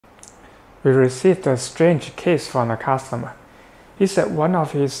we received a strange case from a customer. He said one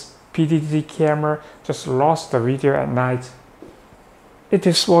of his PTZ camera just lost the video at night. It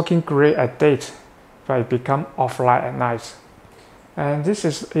is working great at date, but it becomes offline at night. And this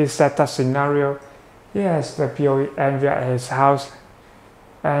is his setup scenario. He has the PoE NVR at his house,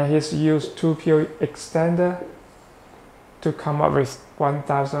 and he's used 2 PoE extender to come up with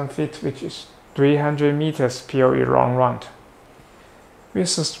 1000 feet, which is 300 meters PoE long run. We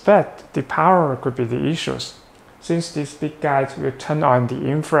suspect the power could be the issues, since this big guide will turn on the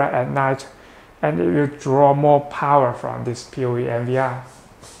infrared at night and it will draw more power from this PoE NVR.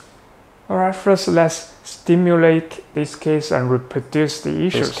 Alright, first let's stimulate this case and reproduce the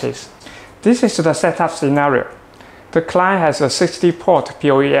issues case. This is the setup scenario. The client has a 60-port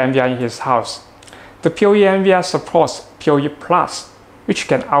PoE NVR in his house. The PoE NVR supports PoE Plus, which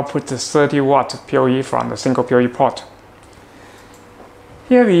can output the 30-watt PoE from the single PoE port.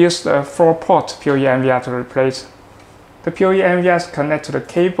 Here we use the 4-port PoE NVR to replace. The PoE NVRs connect to the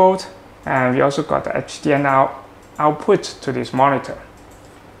cable, and we also got the HDMI output to this monitor.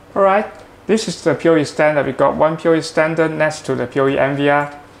 Alright, this is the PoE standard. We got one PoE standard next to the PoE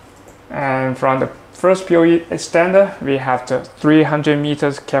NVR, and from the first PoE extender we have the 300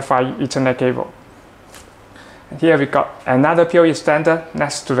 meters Cat5 Ethernet cable. And here we got another PoE extender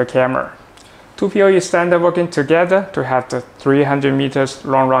next to the camera. 2 PoE extender working together to have the 300 meters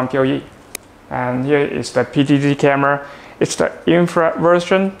long run PoE. And here is the PTZ camera. It's the infrared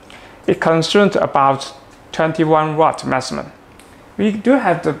version. It consumes about 21 watt maximum. We do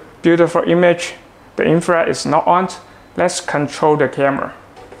have the beautiful image. The infrared is not on. Let's control the camera.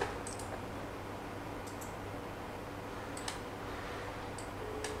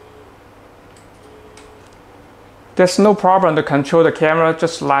 There's no problem to control the camera,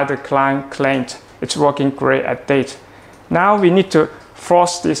 just like the client claimed. It's working great at date. Now we need to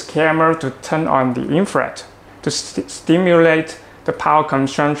force this camera to turn on the infrared to stimulate the power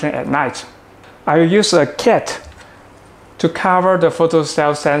consumption at night. I will use a kit to cover the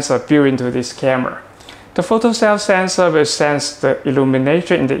photocell sensor built into this camera. The photocell sensor will sense the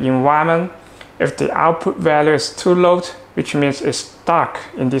illumination in the environment. If the output value is too low, which means it's dark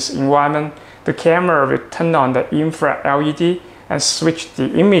in this environment, the camera will turn on the infrared LED and switch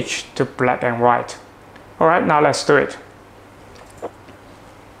the image to black and white. Alright, now let's do it.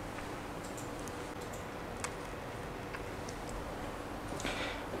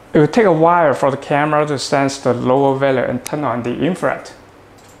 It will take a while for the camera to sense the lower value and turn on the infrared.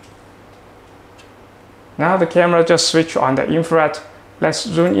 Now the camera just switched on the infrared. Let's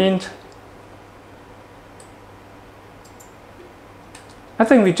zoom in. I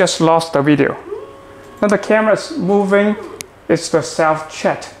think we just lost the video. Now the camera is moving. It's the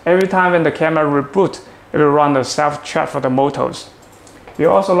self-check. Every time when the camera reboots, it will run the self-check for the motors. We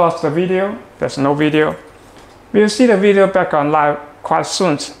also lost the video. There's no video. We'll see the video back online quite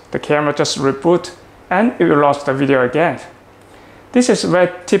soon. The camera just reboot and it will lose the video again. This is a very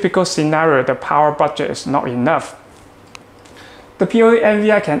typical scenario. The power budget is not enough. The PoE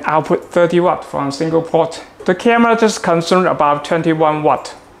NVR can output 30 watt from a single port. The camera just consumes about 21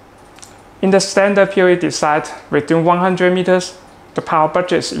 watt. In the standard PoE design within 100 meters, the power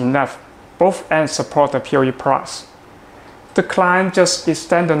budget is enough. Both ends support the PoE Plus. The client just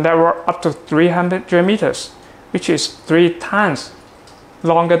extends the network up to 300 meters, which is 3 times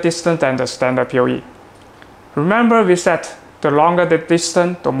longer distance than the standard PoE. Remember we said the longer the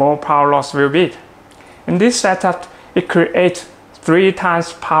distance, the more power loss will be. In this setup, it creates 3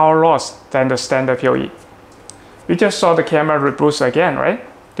 times power loss than the standard PoE. We just saw the camera reboot again, right?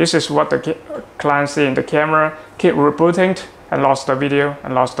 This is what the client see in the camera, keep rebooting and lost the video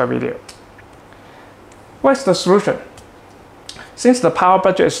and lost the video. What's the solution? Since the power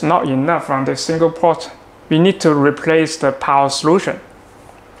budget is not enough from the single port, we need to replace the power solution.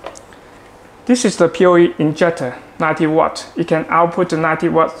 This is the PoE injector, 90 watt. It can output the 90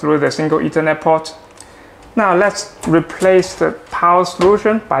 watt through the single Ethernet port. Now let's replace the power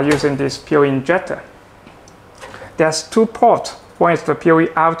solution by using this PoE injector. There's 2 ports. One is the PoE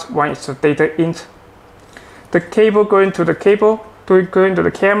out, one is the data in. The cable going to the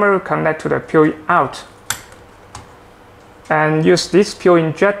camera will connect to the PoE out. And use this PoE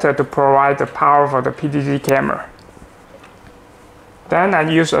injector to provide the power for the PTZ camera. Then I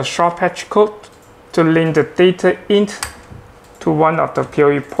use a short patch code to link the data in to one of the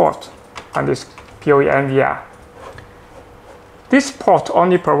PoE ports on this PoE NVR. This port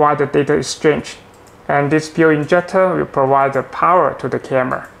only provides the data exchange, and this PoE injector will provide the power to the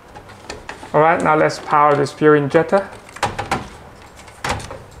camera. Alright, now let's power this PoE injector.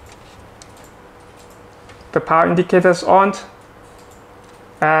 The power indicator is on.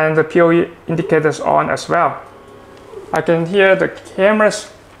 and the PoE indicators on as well. I can hear the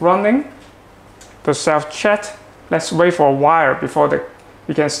cameras running, the self-chat. Let's wait for a while before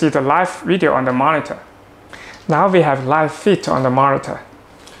we can see the live video on the monitor. Now we have live feed on the monitor.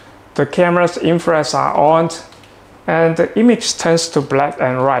 The camera's infrareds are on and the image turns to black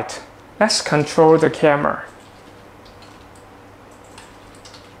and white. Let's control the camera.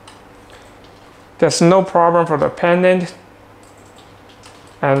 There's no problem for the pendant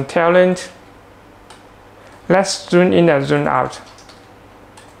and tail end. Let's zoom in and zoom out.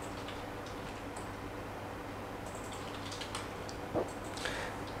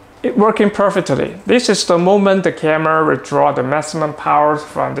 It's working perfectly. This is the moment the camera will draw the maximum power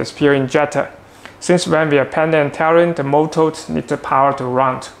from this PoE injector. Since when we are pendant and tail end, the motors need the power to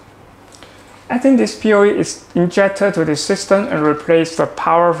run. Adding this PoE is injected to the system and replace the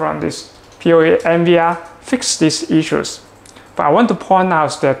power from this PoE NVR fix these issues. But I want to point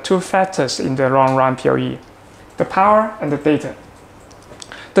out there are two factors in the long run PoE, the power and the data.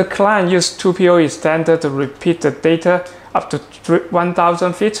 The client used 2 PoE standard to repeat the data up to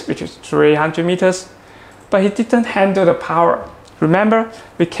 1000 feet, which is 300 meters, but he didn't handle the power. Remember,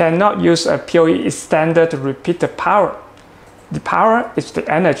 we cannot use a PoE standard to repeat the power. The power is the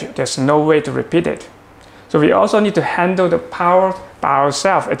energy, there's no way to repeat it. So we also need to handle the power by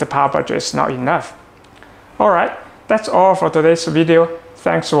ourselves if the power budget is not enough. Alright, that's all for today's video.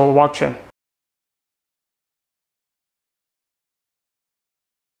 Thanks for watching.